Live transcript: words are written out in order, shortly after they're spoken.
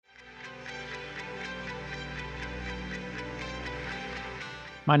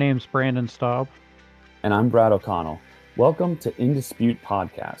My name's Brandon Staub. And I'm Brad O'Connell. Welcome to In Dispute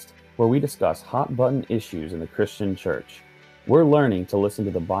Podcast, where we discuss hot button issues in the Christian church. We're learning to listen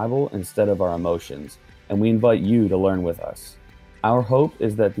to the Bible instead of our emotions, and we invite you to learn with us. Our hope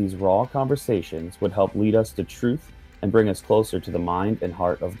is that these raw conversations would help lead us to truth and bring us closer to the mind and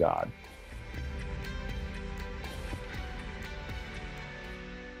heart of God.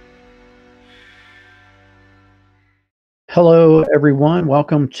 Hello, everyone.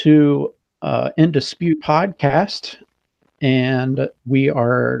 Welcome to In Dispute Podcast. And we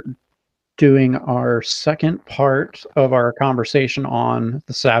are doing our second part of our conversation on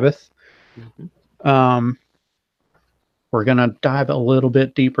the Sabbath. We're going to dive a little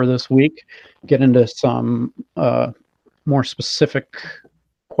bit deeper this week, get into some more specific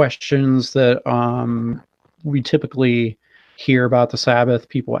questions that we typically hear about the Sabbath,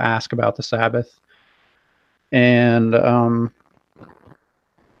 people ask about the Sabbath, and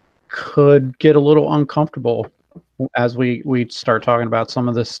could get a little uncomfortable as we start talking about some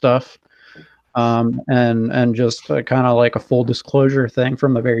of this stuff. And just kind of like a full disclosure thing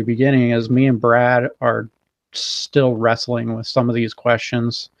from the very beginning is me and Brad are still wrestling with some of these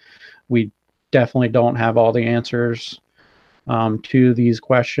questions. We definitely don't have all the answers to these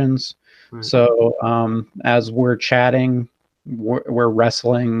questions. Right. So as we're chatting, we're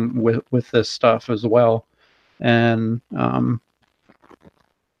wrestling with this stuff as well. And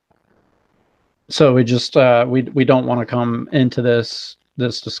so we just we don't want to come into this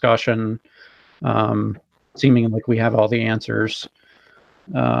discussion seeming like we have all the answers,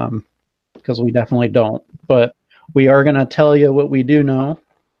 because we definitely don't. But we are going to tell you what we do know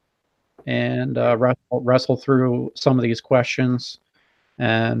and wrestle through some of these questions,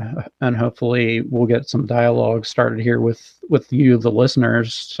 and hopefully we'll get some dialogue started here with you, the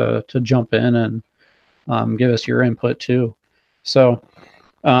listeners, to jump in and give us your input too. So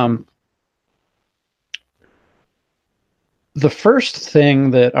the first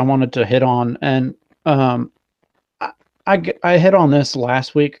thing that I wanted to hit on, and I hit on this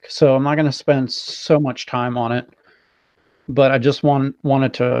last week, so I'm not going to spend so much time on it, but I just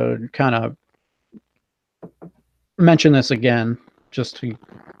wanted to kind of mention this again, just to,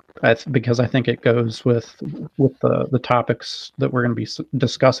 because I think it goes with the topics that we're going to be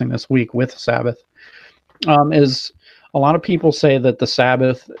discussing this week with Sabbath. Is a lot of people say that the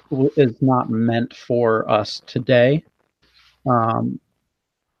Sabbath is not meant for us today. It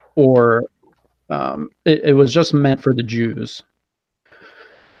was just meant for the Jews.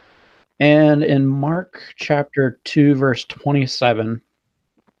 And in Mark chapter 2, verse 27,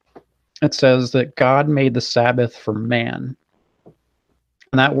 it says that God made the Sabbath for man.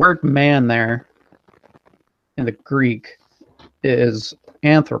 And that word man there in the Greek is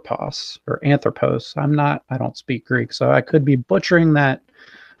anthropos or anthropos. I don't speak Greek, so I could be butchering that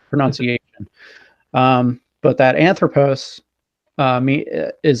pronunciation. But that anthropos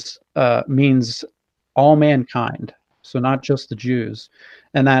means all mankind, so not just the Jews.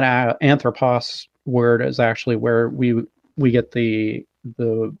 And that anthropos word is actually where we get the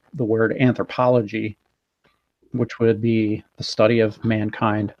word anthropology, which would be the study of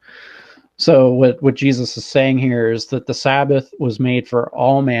mankind. So what Jesus is saying here is that the Sabbath was made for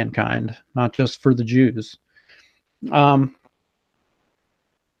all mankind, not just for the Jews. Let's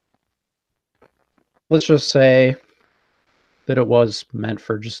just say that it was meant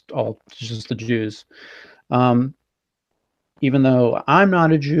for just the Jews. Even though I'm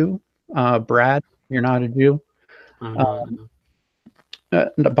not a Jew, Brad, you're not a Jew.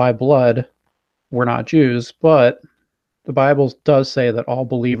 By blood, we're not Jews, but the Bible does say that all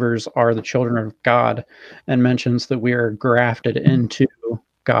believers are the children of God, and mentions that we are grafted into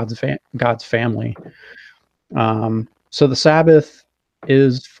God's family. So the Sabbath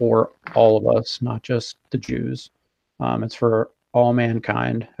is for all of us, not just the Jews. It's for all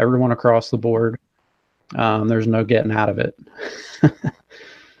mankind, everyone across the board. There's no getting out of it.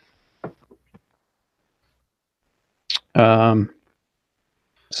 So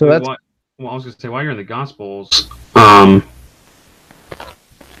that's. Well, I was going to say, while you're in the Gospels,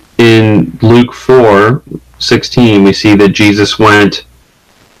 in Luke 4:16, we see that Jesus went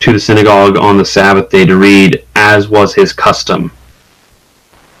to the synagogue on the Sabbath day to read, as was his custom.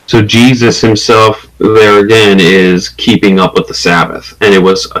 So Jesus himself, there again, is keeping up with the Sabbath, and it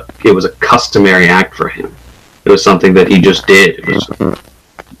was a customary act for him. It was something that he just did. It was,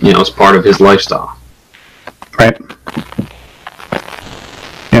 it's part of his lifestyle. Right.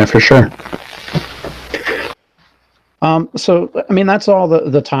 Yeah, for sure. So, I mean, that's all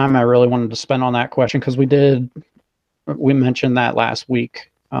the time I really wanted to spend on that question, because we mentioned that last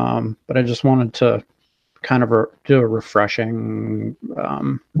week. But I just wanted to kind of do a refreshing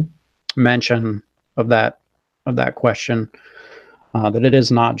mention of that question, that it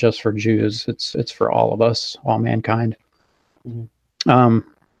is not just for Jews; it's for all of us, all mankind. Mm-hmm.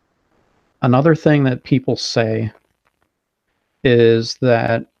 Another thing that people say is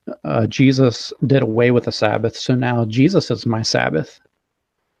that Jesus did away with the Sabbath, so now Jesus is my Sabbath.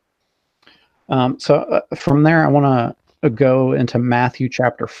 So from there, I want to go into Matthew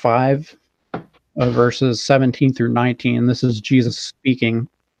chapter 5, verses 17 through 19. This is Jesus speaking.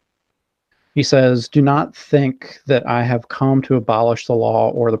 He says, "Do not think that I have come to abolish the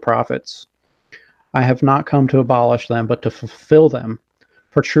law or the prophets. I have not come to abolish them, but to fulfill them.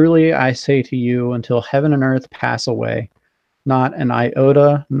 For truly I say to you, until heaven and earth pass away, not an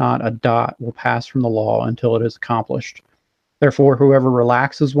iota, not a dot will pass from the law until it is accomplished. Therefore, whoever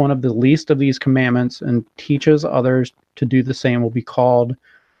relaxes one of the least of these commandments and teaches others to do the same will be called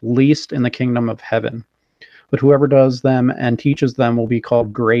least in the kingdom of heaven. But whoever does them and teaches them will be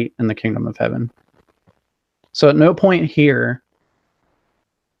called great in the kingdom of heaven." So at no point here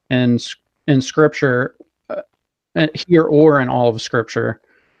in Scripture, here or in all of Scripture,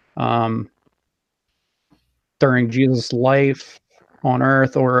 during Jesus' life on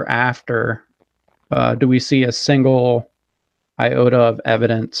earth or after, do we see a single iota of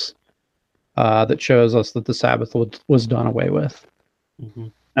evidence that shows us that the Sabbath was done away with. Mm-hmm.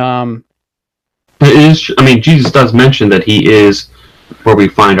 It is. I mean, Jesus does mention that he is where we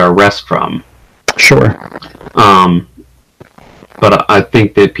find our rest from. Sure. But I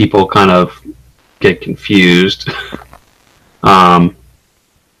think that people kind of get confused. The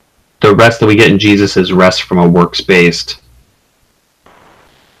rest that we get in Jesus is rest from a works-based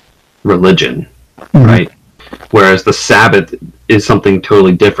religion, mm-hmm. right? Whereas the Sabbath is something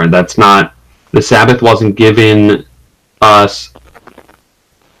totally different. That's not, the Sabbath wasn't given us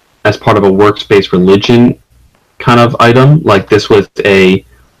as part of a works-based religion kind of item. Like, this was a,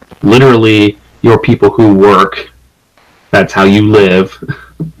 literally, your people who work, that's how you live.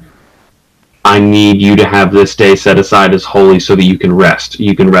 I need you to have this day set aside as holy so that you can rest.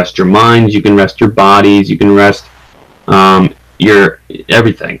 You can rest your minds, you can rest your bodies, you can rest your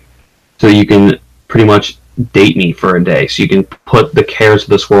everything. So you can pretty much date me for a day. So you can put the cares of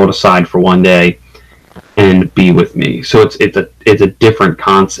this world aside for one day and be with me. So it's a different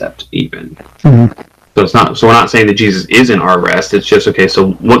concept even. Mm-hmm. So it's not. So we're not saying that Jesus isn't our rest. It's just, okay,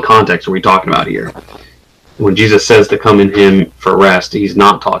 so what context are we talking about here? When Jesus says to come in him for rest, he's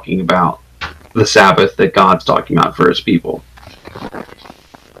not talking about the Sabbath that God's talking about for his people.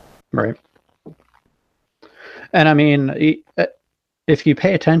 Right. And I mean, if you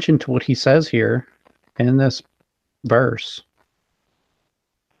pay attention to what he says here in this verse,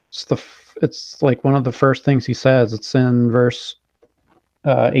 it's like one of the first things he says. It's in verse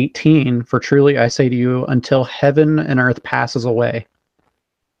 18. "For truly I say to you, until heaven and earth passes away,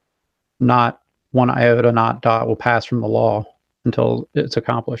 not one iota, not dot will pass from the law until it's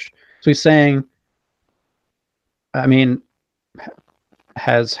accomplished." So he's saying, I mean,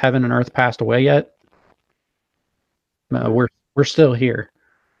 has heaven and earth passed away yet? No, we're still here.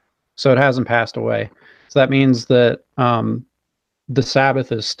 So it hasn't passed away. So that means that the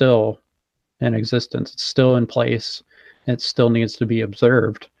Sabbath is still in existence. It's still in place. It still needs to be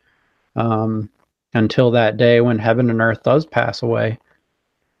observed until that day when heaven and earth does pass away.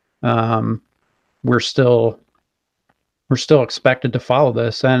 We're still expected to follow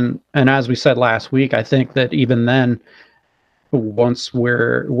this, and as we said last week, I think that even then, once we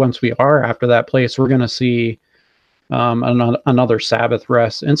are after that place, we're going to see another Sabbath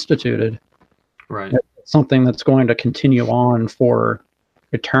rest instituted. Right. It's something that's going to continue on for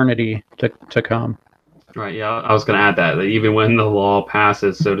eternity to come. Right. Yeah, I was going to add that even when the law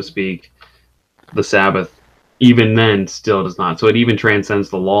passes, so to speak, the Sabbath, even then, still does not. So it even transcends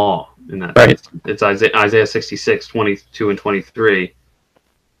the law in that. Right. It's Isaiah 66, 22 and 23.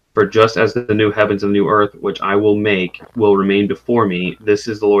 "For just as the new heavens and the new earth, which I will make, will remain before me, this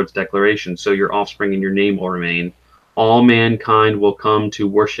is the Lord's declaration, so your offspring and your name will remain. All mankind will come to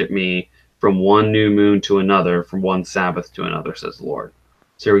worship me, from one new moon to another, from one Sabbath to another, says the Lord."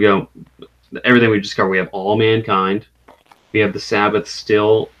 So here we go. Everything we've discovered, we have all mankind. We have the Sabbath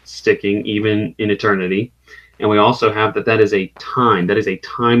still sticking even in eternity. And we also have that is a time. That is a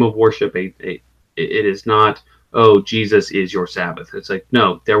time of worship. It is not, oh, Jesus is your Sabbath. It's like,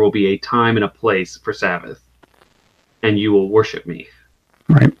 no, there will be a time and a place for Sabbath. And you will worship me.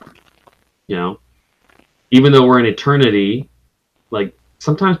 Right. You know? Even though we're in eternity, like,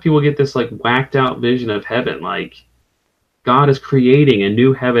 sometimes people get this, like, whacked out vision of heaven. Like, God is creating a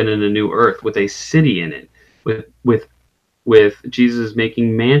new heaven and a new earth with a city in it. With Jesus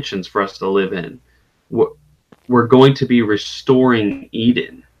making mansions for us to live in. we're going to be restoring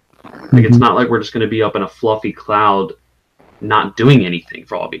Eden. Like, it's not like we're just going to be up in a fluffy cloud not doing anything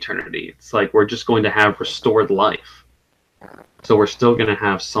for all of eternity. It's like we're just going to have restored life. So we're still going to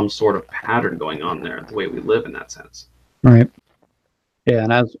have some sort of pattern going on there, the way we live in that sense. Right. Yeah,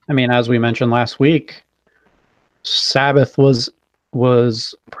 and as we mentioned last week, Sabbath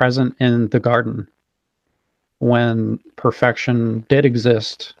was present in the garden when perfection did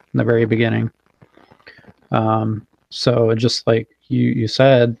exist in the very beginning. So just like you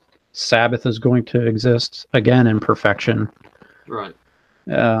said, Sabbath is going to exist again in perfection. Right.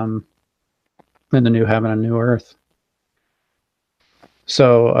 In the new heaven and new earth.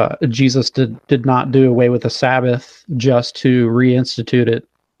 So Jesus did not do away with the Sabbath just to reinstitute it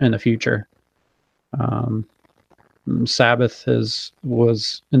in the future. Sabbath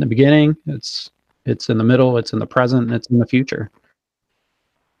was in the beginning. It's in the middle. It's in the present. And it's in the future.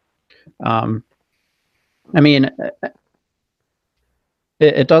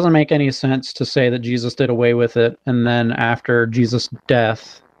 It doesn't make any sense to say that Jesus did away with it, and then after Jesus'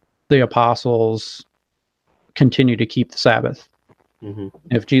 death, the apostles continue to keep the Sabbath. Mm-hmm.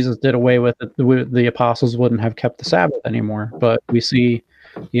 If Jesus did away with it, the apostles wouldn't have kept the Sabbath anymore. But we see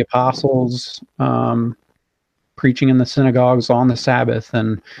the apostles preaching in the synagogues on the Sabbath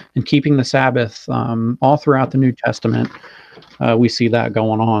and keeping the Sabbath all throughout the New Testament. We see that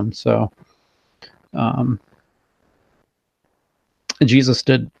going on. So Jesus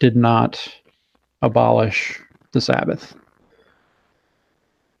did not abolish the Sabbath.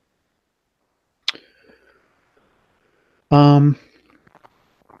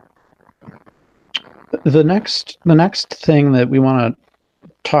 The next thing that we want to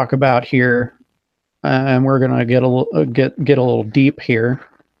talk about here, and we're going to get a little deep here,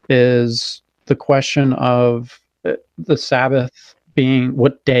 is the question of the Sabbath being,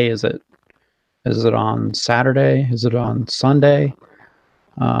 what day is it? Is it on Saturday? Is it on Sunday?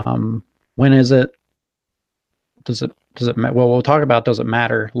 When is it? Does it matter? Well, we'll talk about does it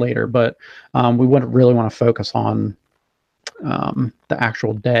matter later, but we wouldn't really want to focus on the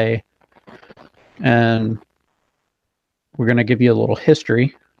actual day. And we're going to give you a little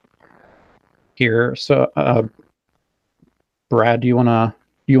history here. So, Brad, do you want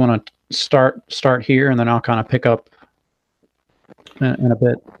to start here, and then I'll kind of pick up in a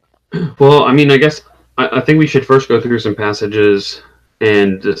bit. Well, I mean, I guess I think we should first go through some passages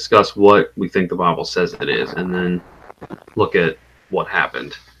and discuss what we think the Bible says it is, and then look at what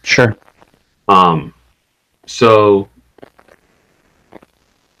happened. Sure. So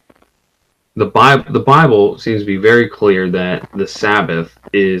the Bible seems to be very clear that the Sabbath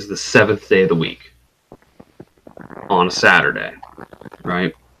is the seventh day of the week on a Saturday,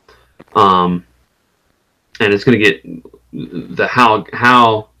 right? And it's going to get the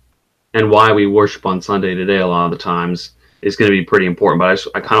how and why we worship on Sunday today a lot of the times is going to be pretty important. But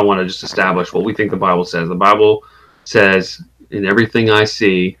I kind of want to just establish what we think the Bible says. The Bible says in everything I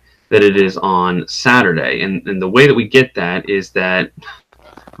see that it is on Saturday. And the way that we get that is that,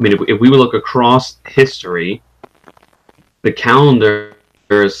 I mean, if we would look across history, the calendar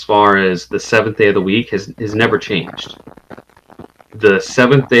as far as the seventh day of the week has never changed. The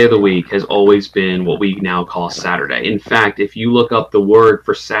seventh day of the week has always been what we now call Saturday. In fact, if you look up the word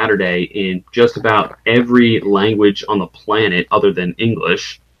for Saturday in just about every language on the planet other than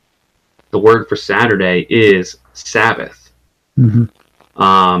English, the word for Saturday is Sabbath.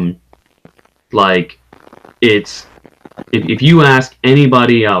 Mm-hmm. Like, it's if you ask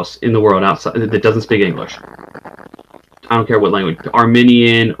anybody else in the world outside that doesn't speak English, I don't care what language,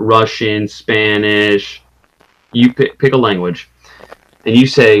 Armenian, Russian, Spanish, you pick a language, and you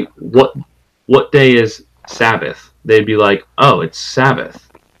say, what day is Sabbath? They'd be like, oh, it's Sabbath.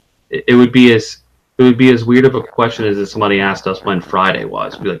 It would be as weird of a question as if somebody asked us when Friday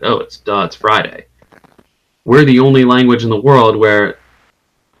was. We'd be like, oh, it's Friday. We're the only language in the world where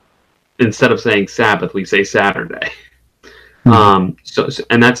instead of saying Sabbath, we say Saturday. Mm-hmm. So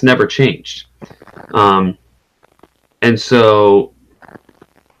and that's never changed. And so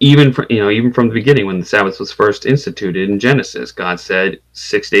even from the beginning, when the Sabbath was first instituted in Genesis, God said,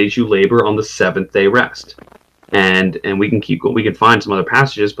 6 days you labor, on the seventh day rest. And we can find some other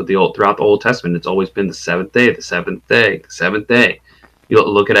passages, but throughout the Old Testament, it's always been the seventh day, the seventh day, the seventh day. You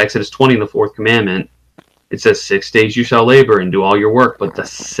look at Exodus 20 in the fourth commandment. It says 6 days you shall labor and do all your work, but the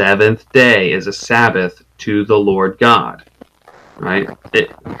seventh day is a Sabbath to the Lord God. Right?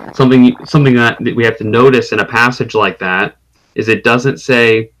 Something that we have to notice in a passage like that is it doesn't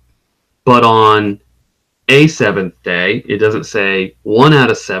say, but on a seventh day. It doesn't say 1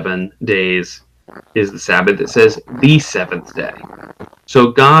 out of 7 days is the Sabbath. It says the seventh day.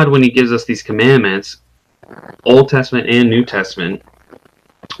 So God, when he gives us these commandments, Old Testament and New Testament,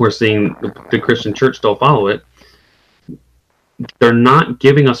 we're seeing the Christian church still follow it. They're not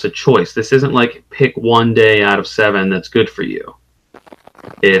giving us a choice. This isn't like pick one day out of 7 that's good for you.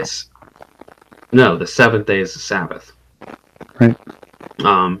 It's no, the seventh day is the Sabbath. Right.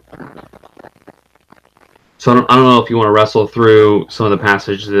 So I don't know if you want to wrestle through some of the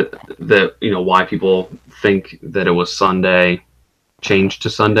passages that why people think that it was Sunday, changed to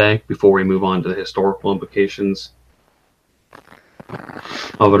Sunday, before we move on to the historical implications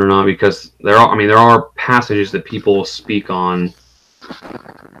of it or not, because there are passages that people speak on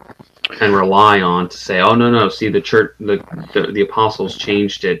and rely on to say, oh no, see, the church, the apostles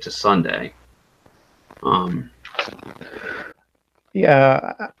changed it to Sunday.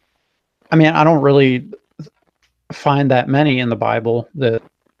 Yeah, I mean, I don't really find that many in the Bible that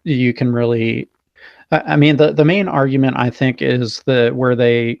you can really. I mean, the main argument, I think, is where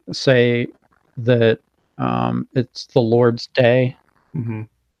they say that it's the Lord's Day.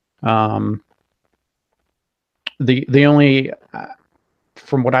 Mm-hmm. The only,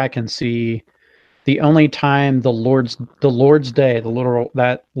 from what I can see, the only time the Lord's Day,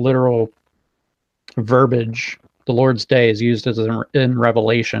 that literal verbiage, the Lord's Day, is used as in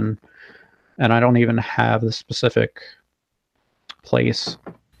Revelation, and I don't even have the specific place.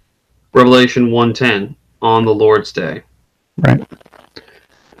 Revelation 1:10, on the Lord's Day. Right.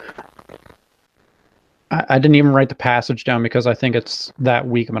 I didn't even write the passage down because I think it's that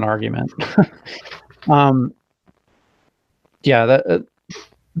weak of an argument.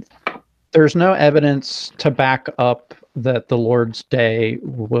 There's no evidence to back up that the Lord's Day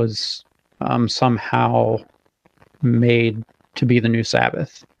was somehow made to be the new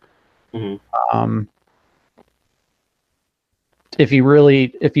Sabbath. Mm-hmm. If you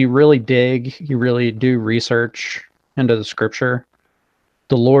really dig, you really do research into the scripture,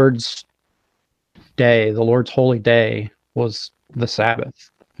 the Lord's Day, the Lord's holy day, was the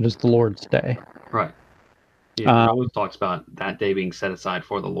Sabbath. It is the Lord's Day. Right. Yeah, it always talks about that day being set aside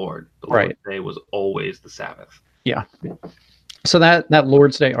for the Lord. The Lord's Day was always the Sabbath. Yeah. So that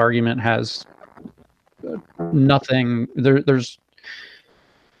Lord's Day argument has nothing. There's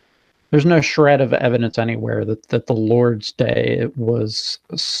no shred of evidence anywhere that the Lord's Day was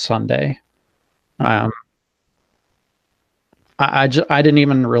Sunday. I didn't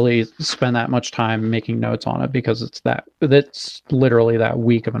even really spend that much time making notes on it because that's literally that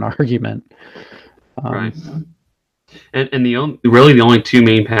weak of an argument. Right. And the only two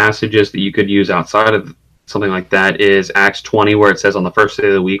main passages that you could use outside of something like that is Acts 20, where it says on the first day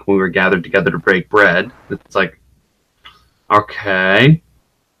of the week when we were gathered together to break bread. It's like, okay,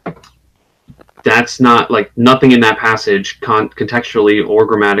 that's not, like, nothing in that passage contextually or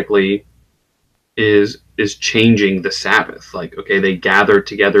grammatically is changing the Sabbath. Like, okay, they gathered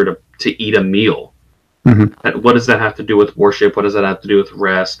together to eat a meal. Mm-hmm. What does that have to do with worship? What does that have to do with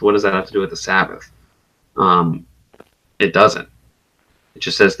rest? What does that have to do with the Sabbath? It doesn't. It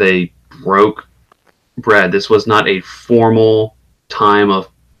just says they broke bread. This was not a formal time of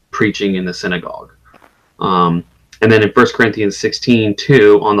preaching in the synagogue. And then in 1 Corinthians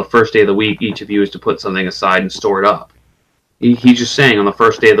 16:2, on the first day of the week, each of you is to put something aside and store it up. He's just saying on the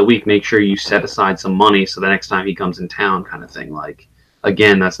first day of the week, make sure you set aside some money so the next time he comes in town, kind of thing. Like,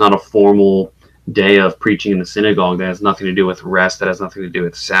 again, that's not a formal day of preaching in the synagogue. That has nothing to do with rest. That has nothing to do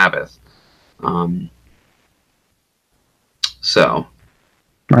with Sabbath. So,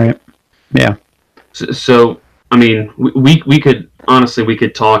 right, yeah. So I mean, we could honestly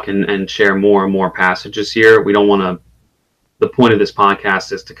talk and share more and more passages here. We don't want to. The point of this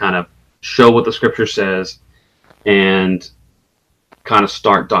podcast is to kind of show what the Scripture says and kind of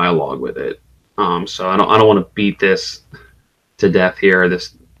start dialogue with it. So I don't want to beat this to death here.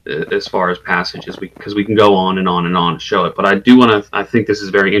 This as far as passages, because we can go on and on and on and show it. But I do want to. I think this is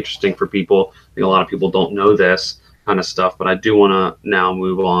very interesting for people. I think a lot of people don't know this kind of stuff. But I do want to now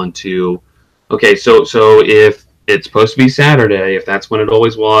move on to. Okay, so if it's supposed to be Saturday, if that's when it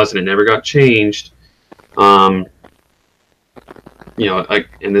always was and it never got changed, and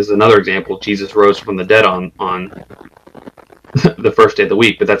this is another example, Jesus rose from the dead on the first day of the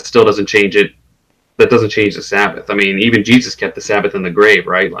week, but that still doesn't change it. That doesn't change the Sabbath. I mean, even Jesus kept the Sabbath in the grave,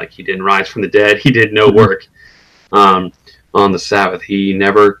 right? Like, he didn't rise from the dead. He did no work on the Sabbath. He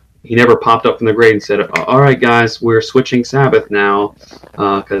never popped up from the grave and said, all right, guys, we're switching Sabbath now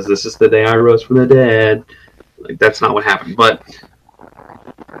because this is the day I rose from the dead. Like, that's not what happened. But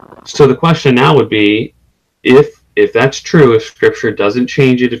so the question now would be, if if that's true, if Scripture doesn't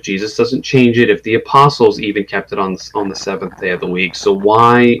change it, if Jesus doesn't change it, if the apostles even kept it on the seventh day of the week, so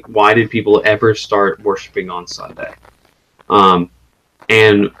why did people ever start worshiping on Sunday? And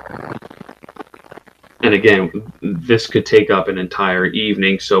again, this could take up an entire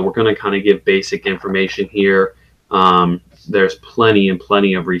evening, so we're going to kind of give basic information here. There's plenty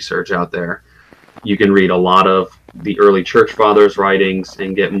of research out there. You can read a lot of the early church fathers' writings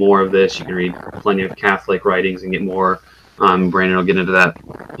and get more of this. You can read plenty of Catholic writings and get more. Brandon will get into that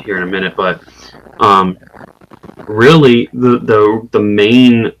here in a minute, but really the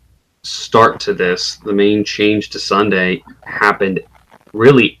main start to this, the main change to Sunday, happened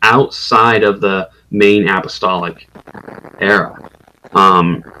really outside of the main apostolic era.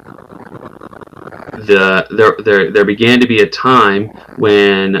 There began to be a time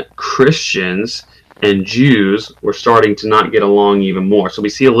when Christians and Jews were starting to not get along even more. So we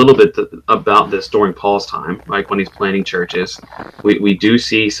see a little bit about this during Paul's time, like when he's planting churches. We do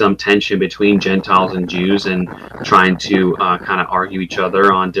see some tension between Gentiles and Jews and trying to kind of argue each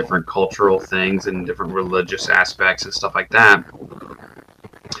other on different cultural things and different religious aspects and stuff like that.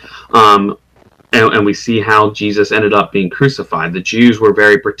 And we see how Jesus ended up being crucified. The Jews were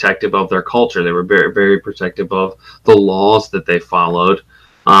very protective of their culture. They were very, very protective of the laws that they followed.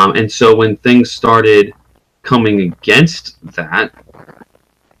 And so when things started coming against that,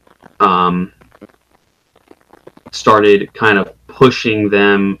 started kind of pushing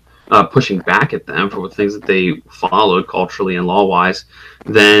back at them for the things that they followed culturally and law-wise,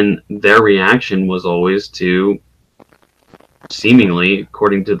 then their reaction was always to, seemingly,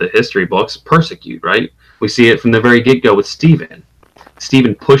 according to the history books, persecute, right? We see it from the very get-go with Stephen.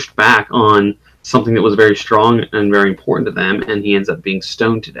 Stephen pushed back on something that was very strong and very important to them, and he ends up being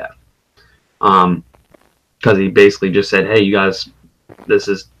stoned to death. Because he basically just said, hey, you guys, this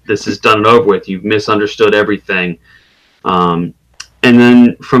is done and over with. You've misunderstood everything. And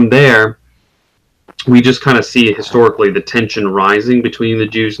then from there, we just kind of see historically the tension rising between the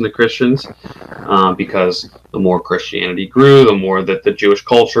Jews and the Christians, because the more Christianity grew, the more that the Jewish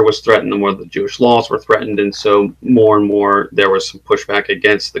culture was threatened, the more the Jewish laws were threatened, and so more and more there was some pushback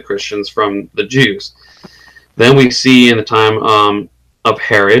against the Christians from the Jews. Then we see in the time of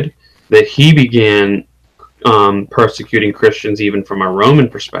Herod that he began persecuting Christians even from a Roman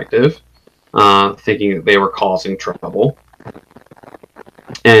perspective, thinking that they were causing trouble.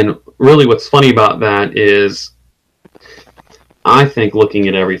 And really what's funny about that is, I think, looking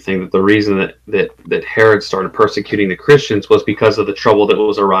at everything, that the reason that Herod started persecuting the Christians was because of the trouble that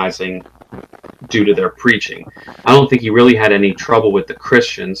was arising due to their preaching. I don't think he really had any trouble with the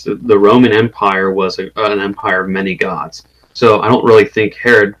Christians. The Roman Empire was an empire of many gods. So I don't really think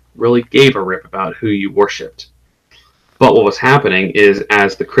Herod really gave a rip about who you worshipped. But what was happening is,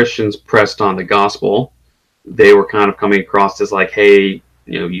 as the Christians pressed on the gospel, they were kind of coming across as like, hey,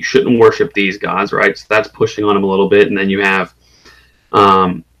 you shouldn't worship these gods, right? So that's pushing on them a little bit. And then you have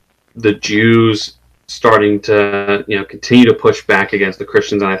the Jews starting to, continue to push back against the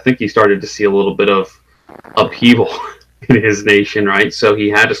Christians. And I think he started to see a little bit of upheaval in his nation, right? So he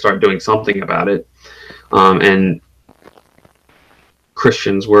had to start doing something about it. And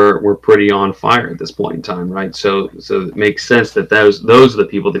Christians were pretty on fire at this point in time, right? So it makes sense that those are the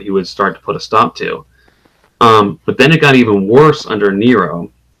people that he would start to put a stop to. But then it got even worse under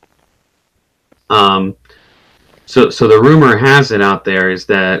Nero. So the rumor has it out there is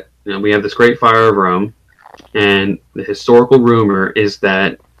that we have this great fire of Rome, and the historical rumor is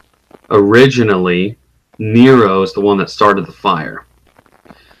that originally Nero is the one that started the fire.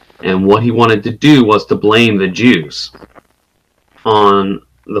 And what he wanted to do was to blame the Jews on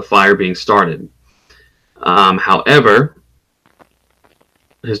the fire being started. However,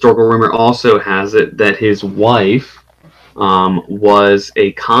 historical rumor also has it that his wife was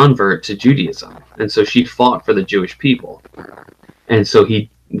a convert to Judaism, and so she fought for the Jewish people, and so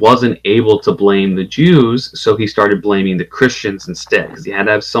he wasn't able to blame the Jews, so he started blaming the Christians instead, because he had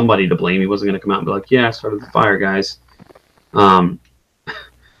to have somebody to blame. He wasn't going to come out and be like, yeah, I started the fire, guys.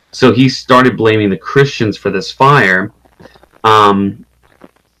 So he started blaming the Christians for this fire, and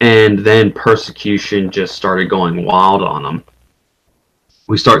then persecution just started going wild on them.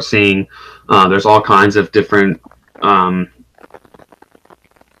 We start seeing there's all kinds of different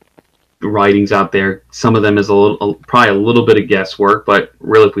writings out there. Some of them is probably a little bit of guesswork, but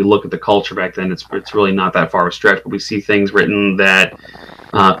really, if we look at the culture back then, it's really not that far of a stretch. But we see things written that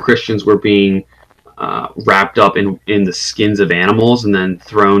Christians were being wrapped up in the skins of animals and then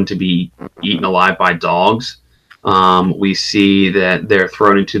thrown to be eaten alive by dogs. We see that they're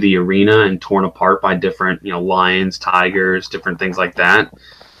thrown into the arena and torn apart by different, lions, tigers, different things like that.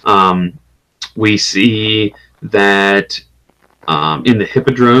 We see that in the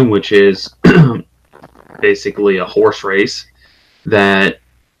hippodrome, which is basically a horse race, that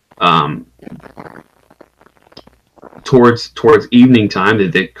towards evening time,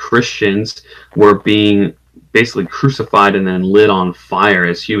 that the Christians were being basically crucified and then lit on fire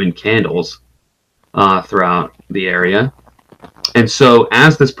as human candles throughout the area. And so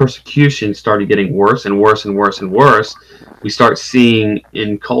as this persecution started getting worse and worse and worse and worse, we start seeing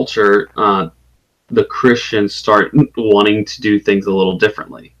in culture the Christians start wanting to do things a little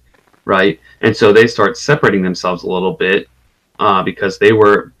differently, right? And so they start separating themselves a little bit because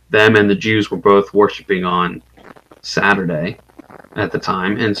them and the Jews were both worshiping on Saturday at the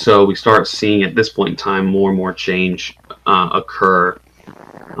time. And so we start seeing at this point in time more and more change occur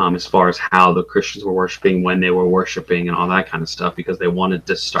as far as how the Christians were worshiping, when they were worshiping, and all that kind of stuff, because they wanted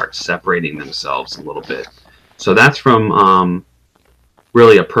to start separating themselves a little bit. So that's from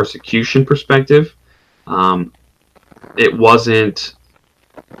really a persecution perspective. It wasn't,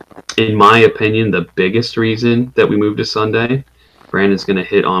 in my opinion, the biggest reason that we moved to Sunday. Brandon's going to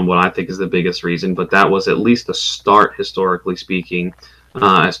hit on what I think is the biggest reason, but that was at least a start, historically speaking,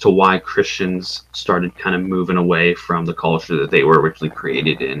 as to why Christians started kind of moving away from the culture that they were originally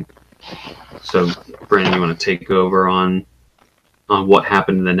created in. So, Brandon, you want to take over on what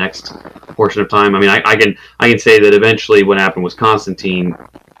happened in the next portion of time? I mean, I can say that eventually what happened was Constantine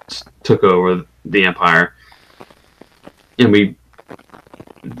took over the empire, and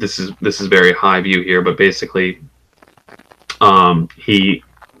this is very high view here, but basically he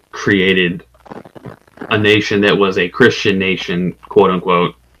created a nation that was a Christian nation, quote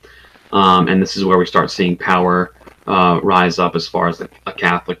unquote, and this is where we start seeing power rise up as far as a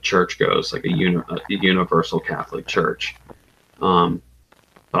Catholic Church goes, like a universal Catholic Church. But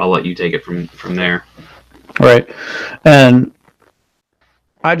I'll let you take it from there. Right. And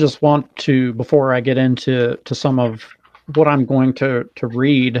I just want to, before I get into some of what I'm going to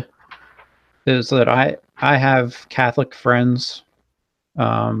read, is that I have Catholic friends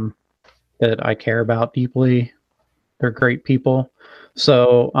that I care about deeply. They're great people.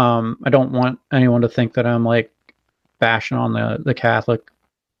 So I don't want anyone to think that I'm like bashing on the Catholic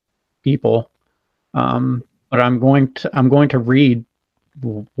people. But I'm going to read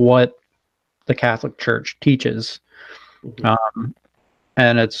what the Catholic Church teaches. Mm-hmm.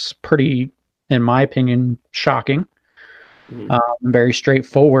 And it's pretty, in my opinion, shocking. Mm-hmm. Very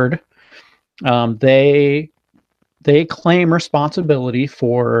straightforward. They claim responsibility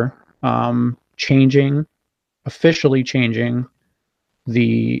for officially changing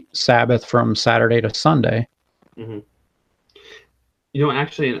the Sabbath from Saturday to Sunday. Mm-hmm. You know,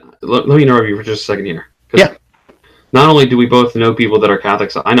 actually, let me interrupt you for just a second here. Yeah. Not only do we both know people that are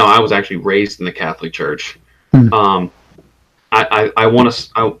Catholics, I know I was actually raised in the Catholic Church. I want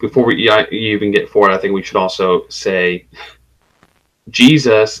to, before you even get forward, I think we should also say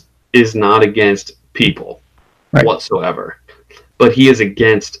Jesus is not against people whatsoever, but he is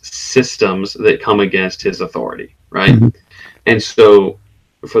against systems that come against his authority, right? Mm-hmm. And so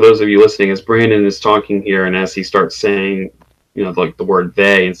for those of you listening, as Brandon is talking here, and as he starts saying, you know, like the word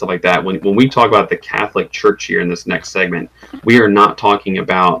they and stuff like that, when we talk about the Catholic Church here in this next segment, we are not talking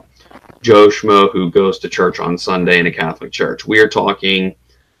about Joe Schmo who goes to church on Sunday in a Catholic church. We are talking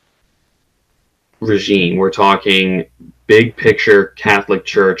regime. We're talking big picture Catholic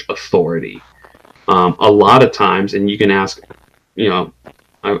Church authority. A lot of times, and you can ask, you know,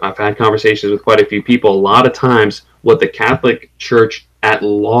 I've had conversations with quite a few people. A lot of times what the Catholic Church at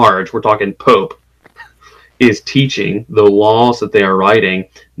large, we're talking Pope, is teaching, the laws that they are writing,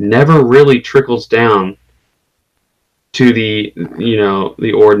 never really trickles down to the, you know,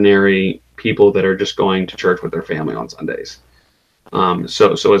 the ordinary people that are just going to church with their family on Sundays.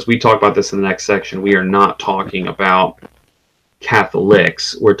 So as we talk about this in the next section, we are not talking about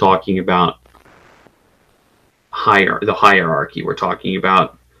Catholics. We're talking about the hierarchy. We're talking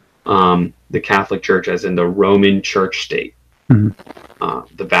about the Catholic Church as in the Roman Church state,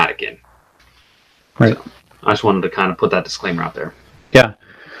 mm-hmm. The Vatican. Right. So I just wanted to kind of put that disclaimer out there. Yeah.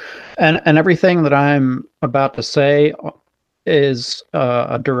 And everything that I'm about to say is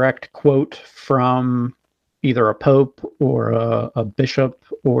a direct quote from either a pope or a bishop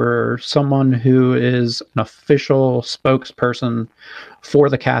or someone who is an official spokesperson for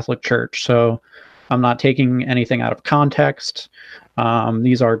the Catholic Church. So I'm not taking anything out of context.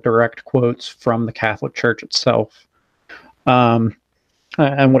 These are direct quotes from the Catholic Church itself. And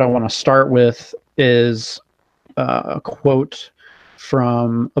what I want to start with is a quote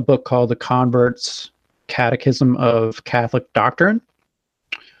from a book called The Convert's Catechism of Catholic Doctrine,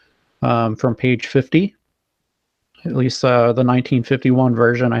 from page 50. At least the 1951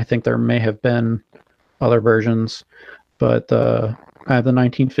 version. I think there may have been other versions, but I have the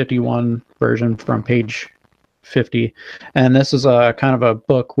 1951 version from page 50, and this is a kind of a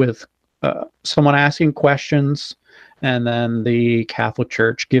book with someone asking questions and then the Catholic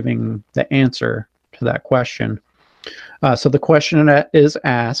Church giving the answer to that question. So the question is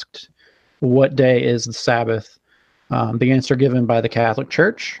asked, what day is the Sabbath? The answer given by the Catholic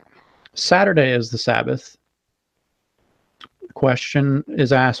Church: Saturday is the Sabbath. The question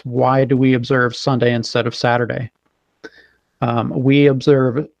is asked, why do we observe Sunday instead of Saturday? We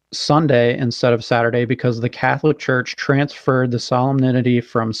observe Sunday instead of Saturday because the Catholic Church transferred the solemnity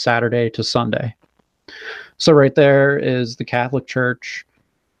from Saturday to Sunday. So right there is the Catholic Church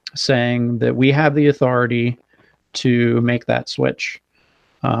saying that we have the authority to make that switch.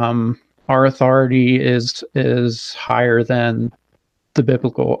 Our authority is higher than the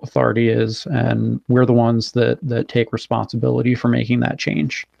biblical authority is, and we're the ones that take responsibility for making that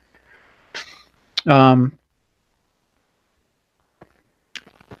change. I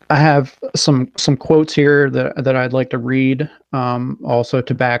have some quotes here that I'd like to read, also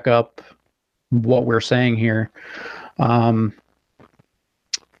to back up what we're saying here.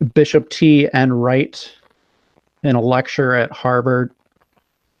 Bishop T.N. Wright, in a lecture at Harvard,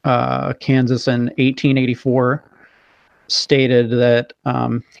 Kansas in 1884, stated that,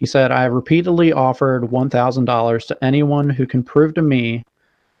 he said, "I have repeatedly offered $1,000 to anyone who can prove to me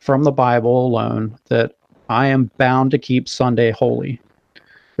from the Bible alone that I am bound to keep Sunday holy.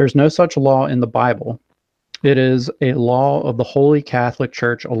 There's no such law in the Bible. It is a law of the Holy Catholic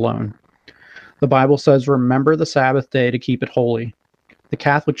Church alone. The Bible says, remember the Sabbath day to keep it holy. The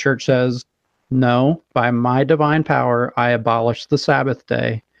Catholic Church says, no, by my divine power, I abolish the Sabbath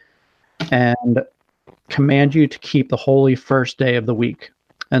day and command you to keep the holy first day of the week.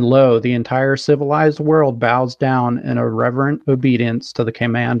 And lo, the entire civilized world bows down in a reverent obedience to the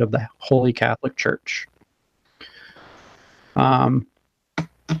command of the Holy Catholic Church."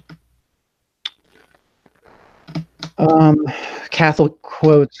 Catholic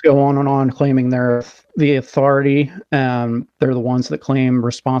quotes go on and on, claiming they're the authority. They're the ones that claim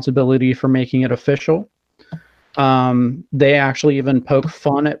responsibility for making it official. They actually even poke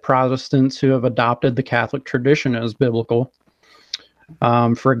fun at Protestants who have adopted the Catholic tradition as biblical.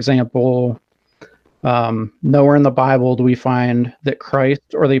 For example, nowhere in the Bible do we find that Christ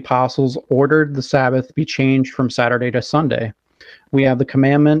or the apostles ordered the Sabbath be changed from Saturday to Sunday. We have the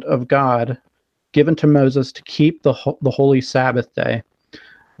commandment of God given to Moses to keep the holy Sabbath day,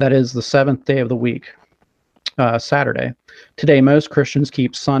 that is the seventh day of the week, Saturday. Today, most Christians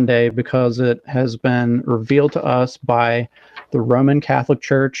keep Sunday because it has been revealed to us by the Roman Catholic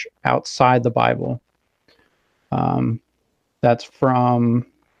Church outside the Bible. That's from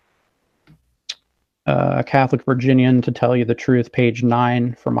Catholic Virginian, to tell you the truth, page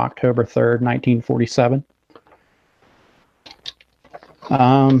 9 from October 3rd, 1947.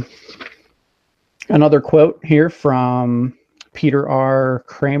 Another quote here from Peter R.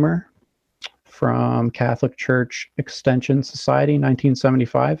 Kramer from Catholic Church Extension Society,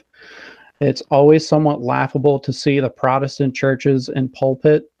 1975. "It's always somewhat laughable to see the Protestant churches in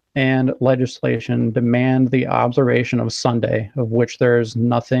pulpit and legislation demand the observation of Sunday, of which there is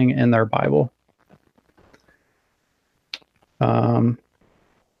nothing in their Bible." So,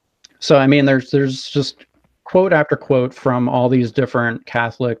 I mean, there's just quote after quote from all these different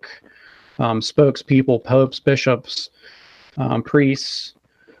Catholic spokespeople, popes, bishops, priests,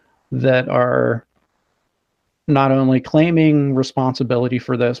 that are not only claiming responsibility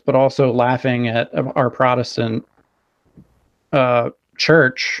for this, but also laughing at our Protestant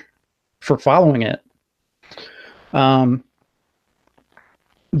church for following it. There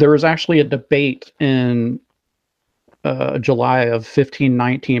was actually a debate in July of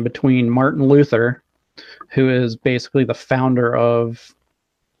 1519 between Martin Luther, who is basically the founder of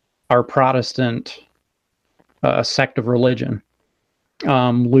our Protestant sect of religion.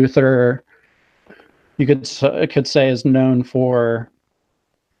 Luther, you could say, is known for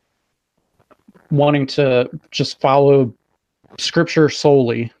wanting to just follow Scripture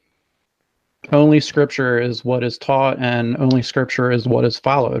solely. Only Scripture is what is taught, and only Scripture is what is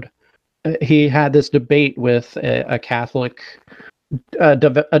followed. He had this debate with a Catholic, a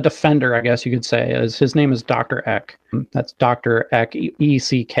defender, I guess you could say. His name is Dr. Eck. That's Dr. Eck,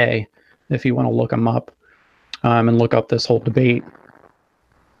 E-C-K, if you want to look him up and look up this whole debate.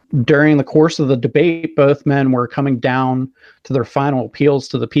 During the course of the debate, both men were coming down to their final appeals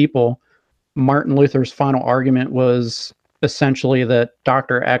to the people. Martin Luther's final argument was essentially that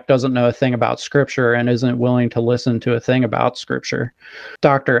Dr. Eck doesn't know a thing about Scripture and isn't willing to listen to a thing about Scripture.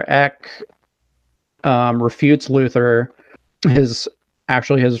 Dr. Eck refutes Luther. His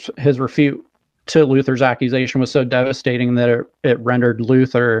refute to Luther's accusation was so devastating that it rendered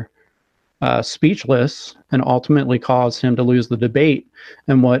Luther speechless and ultimately caused him to lose the debate.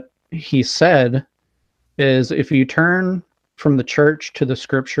 And what he said is, if you turn from the church to the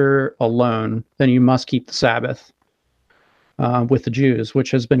scripture alone, then you must keep the Sabbath with the Jews,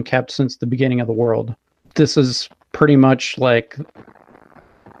 which has been kept since the beginning of the world. This is pretty much like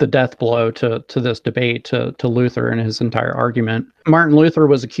the death blow to this debate, to Luther and his entire argument. Martin Luther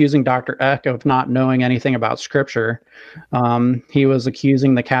was accusing Dr. Eck of not knowing anything about Scripture. He was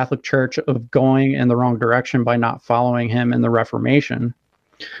accusing the Catholic Church of going in the wrong direction by not following him in the Reformation.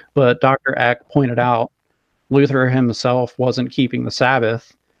 But Dr. Eck pointed out Luther himself wasn't keeping the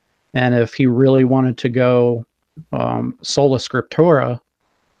Sabbath, and if he really wanted to go sola scriptura,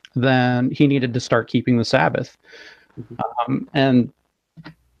 then he needed to start keeping the Sabbath. And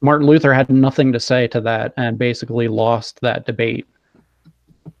Martin Luther had nothing to say to that and basically lost that debate.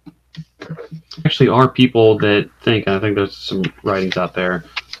 Actually, are people that think, and I think there's some writings out there,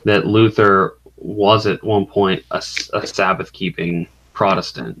 that Luther was at one point a Sabbath-keeping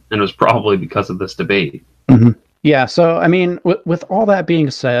Protestant, and it was probably because of this debate. Mm-hmm. Yeah, so, I mean, with all that being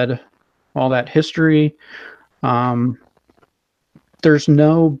said, all that history, there's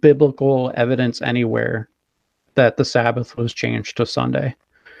no biblical evidence anywhere that the Sabbath was changed to Sunday.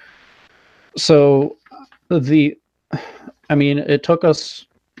 So we took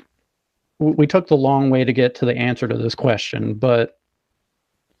the long way to get to the answer to this question, but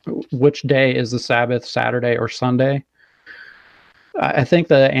which day is the Sabbath, Saturday or Sunday? I think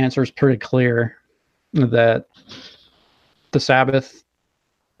the answer is pretty clear, that the Sabbath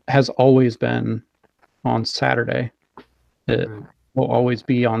has always been on Saturday. It will always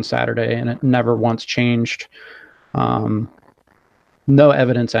be on Saturday, and it never once changed. No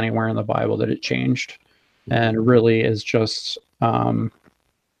evidence anywhere in the Bible that it changed, and really is just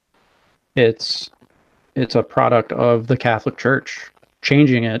it's a product of the Catholic Church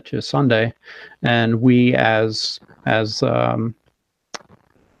changing it to Sunday, and we as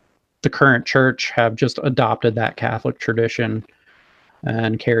the current church have just adopted that Catholic tradition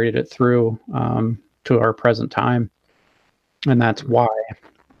and carried it through to our present time, and that's why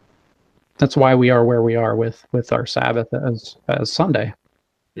we are where we are with our Sabbath as Sunday.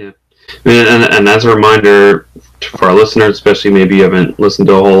 Yeah. And as a reminder for our listeners, especially maybe you haven't listened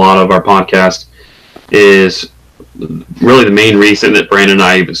to a whole lot of our podcast, is really the main reason that Brandon and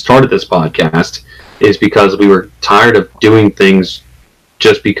I even started this podcast is because we were tired of doing things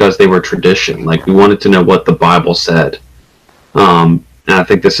just because they were tradition. Like, we wanted to know what the Bible said. And I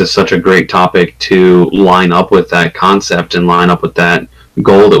think this is such a great topic to line up with that concept and line up with that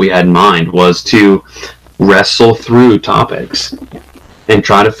goal that we had in mind, was to wrestle through topics and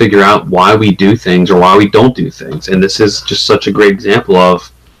try to figure out why we do things or why we don't do things. And this is just such a great example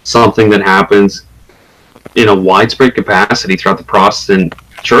of something that happens in a widespread capacity throughout the Protestant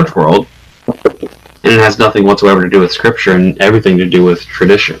church world, and it has nothing whatsoever to do with Scripture and everything to do with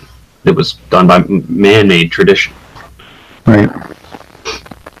tradition. It was done by man-made tradition. Right.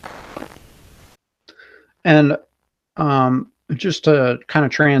 And just to kind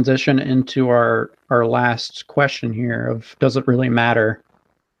of transition into our last question here of, does it really matter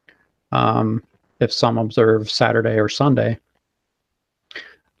if some observe Saturday or Sunday?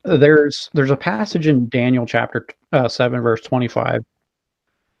 There's a passage in Daniel chapter 7 verse 25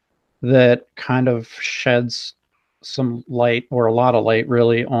 that kind of sheds some light, or a lot of light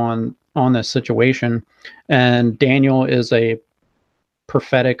really, on this situation. And Daniel is a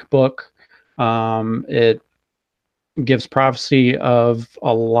prophetic book. It gives prophecy of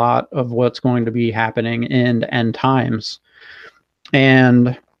a lot of what's going to be happening in end times.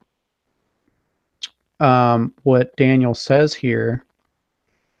 And what Daniel says here,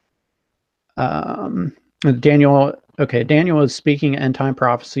 Daniel is speaking end time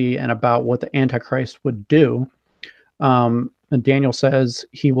prophecy and about what the Antichrist would do. And Daniel says,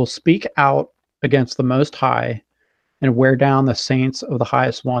 he will speak out against the Most High and wear down the saints of the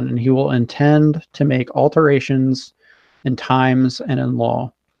Highest One, and he will intend to make alterations in times and in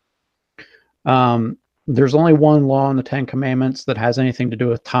law. There's only one law in the Ten Commandments that has anything to do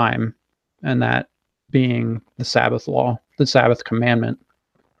with time, and that being the Sabbath law, the Sabbath commandment.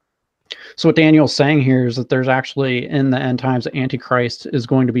 So what Daniel's saying here is that there's actually, in the end times, Antichrist is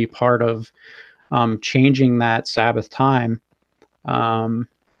going to be part of changing that Sabbath time. And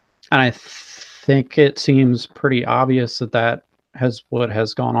I think it seems pretty obvious that has what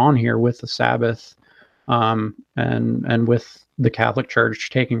has gone on here with the Sabbath, and with the Catholic Church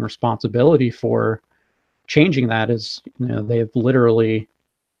taking responsibility for changing that. Is, they have literally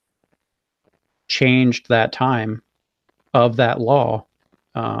changed that time of that law,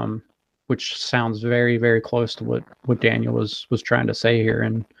 which sounds very, very close to what Daniel was trying to say here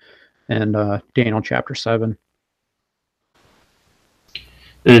in Daniel chapter 7.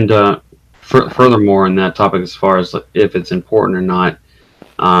 And furthermore, on that topic, as far as if it's important or not,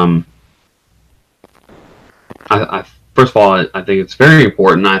 I first of all, I think it's very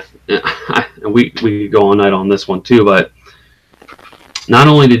important. We could go all night on this one too, but not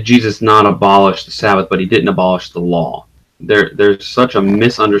only did Jesus not abolish the Sabbath, but he didn't abolish the law. There's such a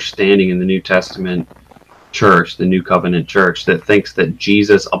misunderstanding in the New Testament church, the New Covenant church, that thinks that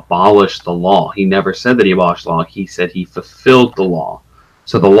Jesus abolished the law. He never said that he abolished the law. He said he fulfilled the law.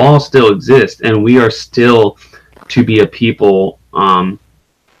 So the law still exists, and we are still to be a people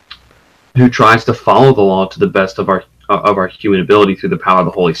who tries to follow the law to the best of our human ability through the power of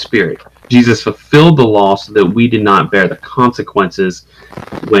the Holy Spirit. Jesus fulfilled the law so that we did not bear the consequences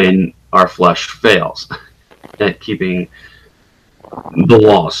when our flesh fails at keeping the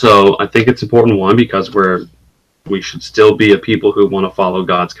law. So I think it's important, one, because we should still be a people who want to follow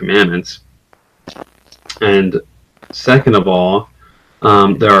God's commandments. And second of all,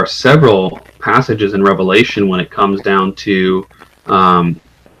 there are several passages in Revelation when it comes down to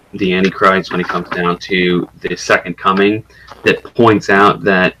the Antichrist, when it comes down to the second coming, that points out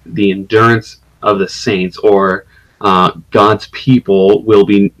that the endurance of the saints, or God's people, will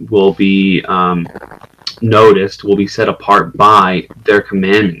be noticed, will be set apart by their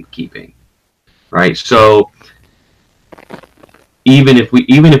commandment keeping. Right? So even if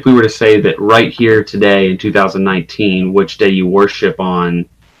we were to say that right here today in 2019, which day you worship on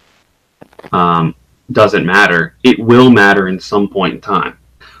doesn't matter, it will matter in some point in time.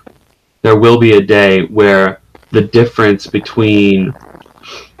 There will be a day where the difference between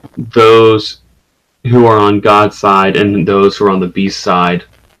those who are on God's side and those who are on the beast side,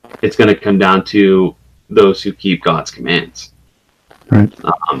 it's going to come down to those who keep God's commands. Right.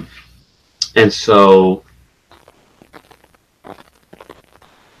 And so,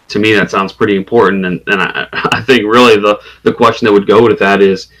 to me, that sounds pretty important. And I think really the question that would go with that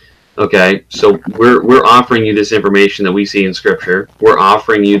is, okay, so we're offering you this information that we see in Scripture. We're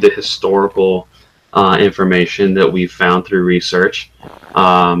offering you the historical information that we've found through research.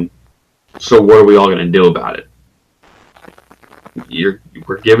 So what are we all going to do about it?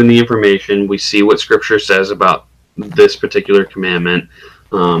 We're given the information. We see what Scripture says about this particular commandment.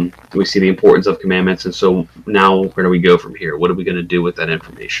 We see the importance of commandments. And so now where do we go from here? What are we going to do with that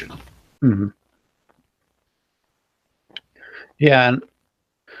information? Mm-hmm. Yeah, and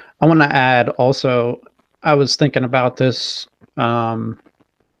I want to add also, I was thinking about this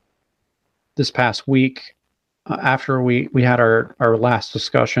this past week after we had our last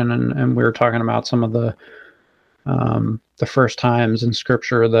discussion, and we were talking about some of the first times in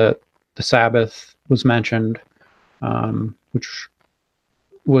Scripture that the Sabbath was mentioned, which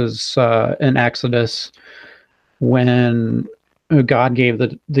was in Exodus, when God gave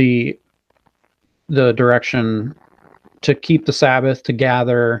the direction to keep the Sabbath, to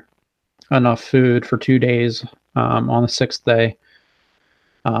gather enough food for 2 days on the sixth day,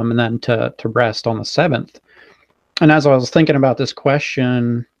 and then to rest on the seventh. And as I was thinking about this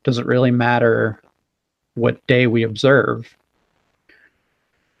question, does it really matter what day we observe?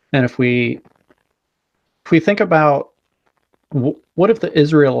 And if we think about what if the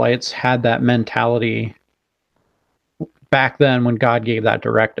Israelites had that mentality back then when God gave that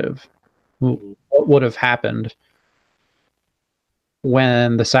directive? What would have happened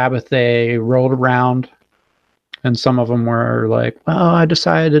when the Sabbath day rolled around and some of them were like, well, I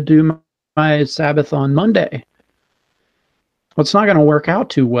decided to do my Sabbath on Monday? Well, it's not going to work out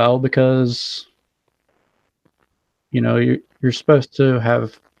too well, because you're supposed to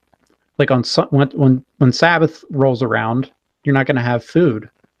have, like, when Sabbath rolls around, you're not going to have food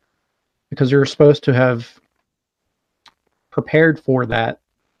because you're supposed to have prepared for that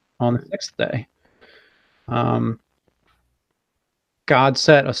on the sixth day. God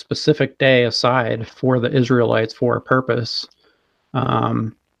set a specific day aside for the Israelites for a purpose.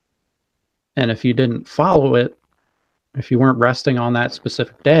 And if you didn't follow it, if you weren't resting on that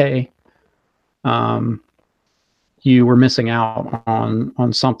specific day, you were missing out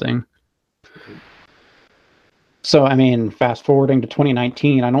on something. So, I mean, fast forwarding to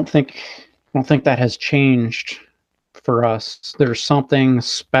 2019, I don't think that has changed for us. There's something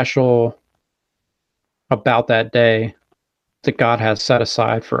special about that day that God has set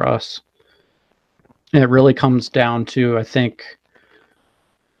aside for us. And it really comes down to, I think,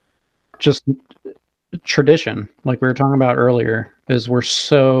 just tradition, like we were talking about earlier, is we're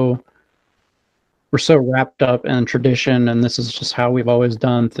so wrapped up in tradition, and this is just how we've always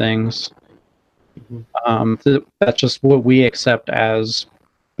done things. That's just what we accept as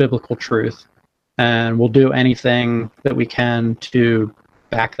biblical truth, and we'll do anything that we can to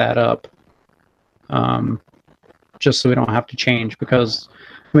back that up, just so we don't have to change. Because,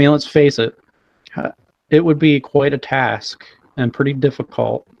 I mean, let's face it, it would be quite a task and pretty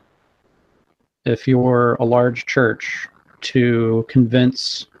difficult if you're a large church to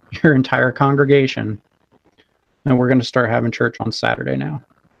convince your entire congregation that we're going to start having church on Saturday now.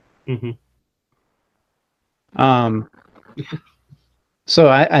 Mm-hmm. So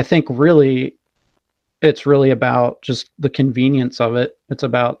I think really it's really about just the convenience of it. It's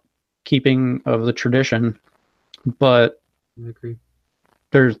about keeping of the tradition, but I agree.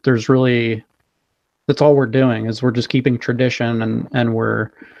 There's really, that's all we're doing, is we're just keeping tradition, and we're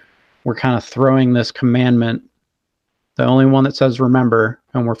kind of throwing this commandment, the only one that says remember,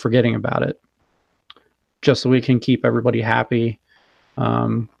 and we're forgetting about it, just so we can keep everybody happy,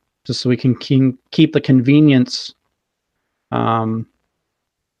 just so we can keep the convenience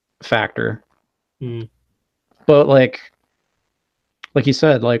factor. But like you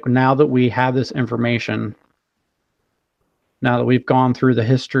said, like, now that we have this information, now that we've gone through the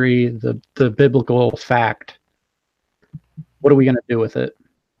history, the biblical fact, what are we going to do with it?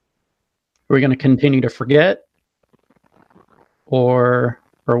 Are we going to continue to forget, or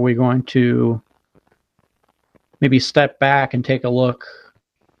are we going to maybe step back and take a look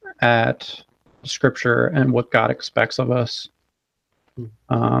at Scripture and what God expects of us?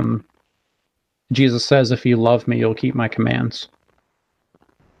 Jesus says, if you love me, you'll keep my commands.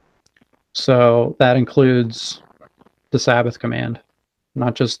 So that includes the Sabbath command,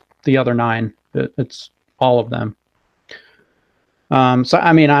 not just the other 9. It's all of them. So,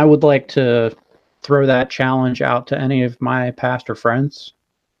 I mean, I would like to throw that challenge out to any of my pastor friends,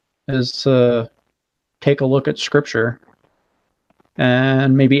 is to take a look at Scripture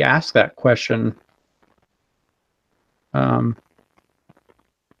and maybe ask that question.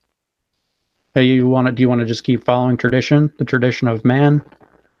 Do you want to just keep following tradition, the tradition of man,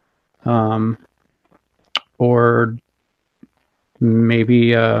 or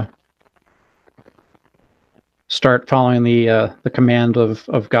maybe start following the command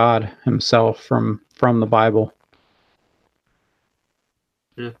of God Himself from the Bible?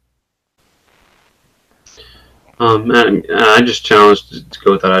 Yeah. And I just challenged to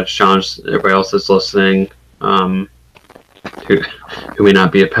go with that. I just challenged everybody else that's listening, who may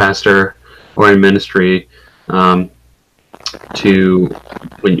not be a pastor or in ministry, to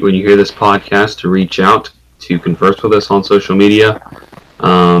when you hear this podcast, to reach out, to converse with us on social media.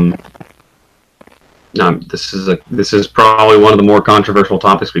 This is probably one of the more controversial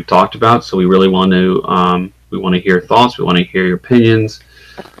topics we've talked about, so we really want to hear thoughts. We want to hear your opinions.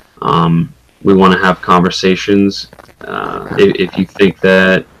 We want to have conversations. If you think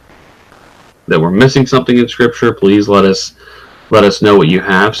that we're missing something in Scripture, please let us know what you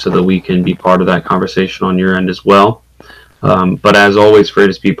have, so that we can be part of that conversation on your end as well. But as always, for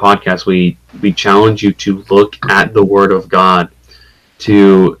Dispute Podcast, we challenge you to look at the Word of God,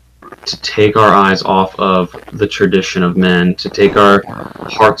 to take our eyes off of the tradition of men, to take our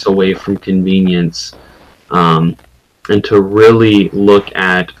hearts away from convenience, and to really look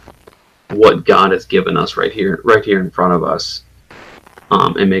at what God has given us right here in front of us,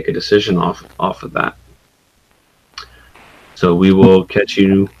 and make a decision off of that. So we will catch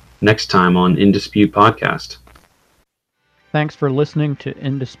you next time on In Dispute Podcast. Thanks for listening to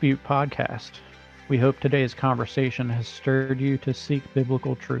In Dispute Podcast. We hope today's conversation has stirred you to seek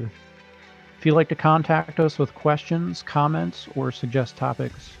biblical truth. If you'd like to contact us with questions, comments, or suggest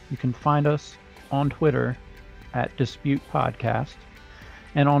topics, you can find us on Twitter at Dispute Podcast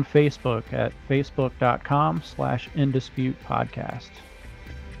and on Facebook at facebook.com/InDisputePodcast.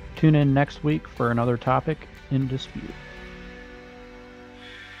 Tune in next week for another topic in dispute.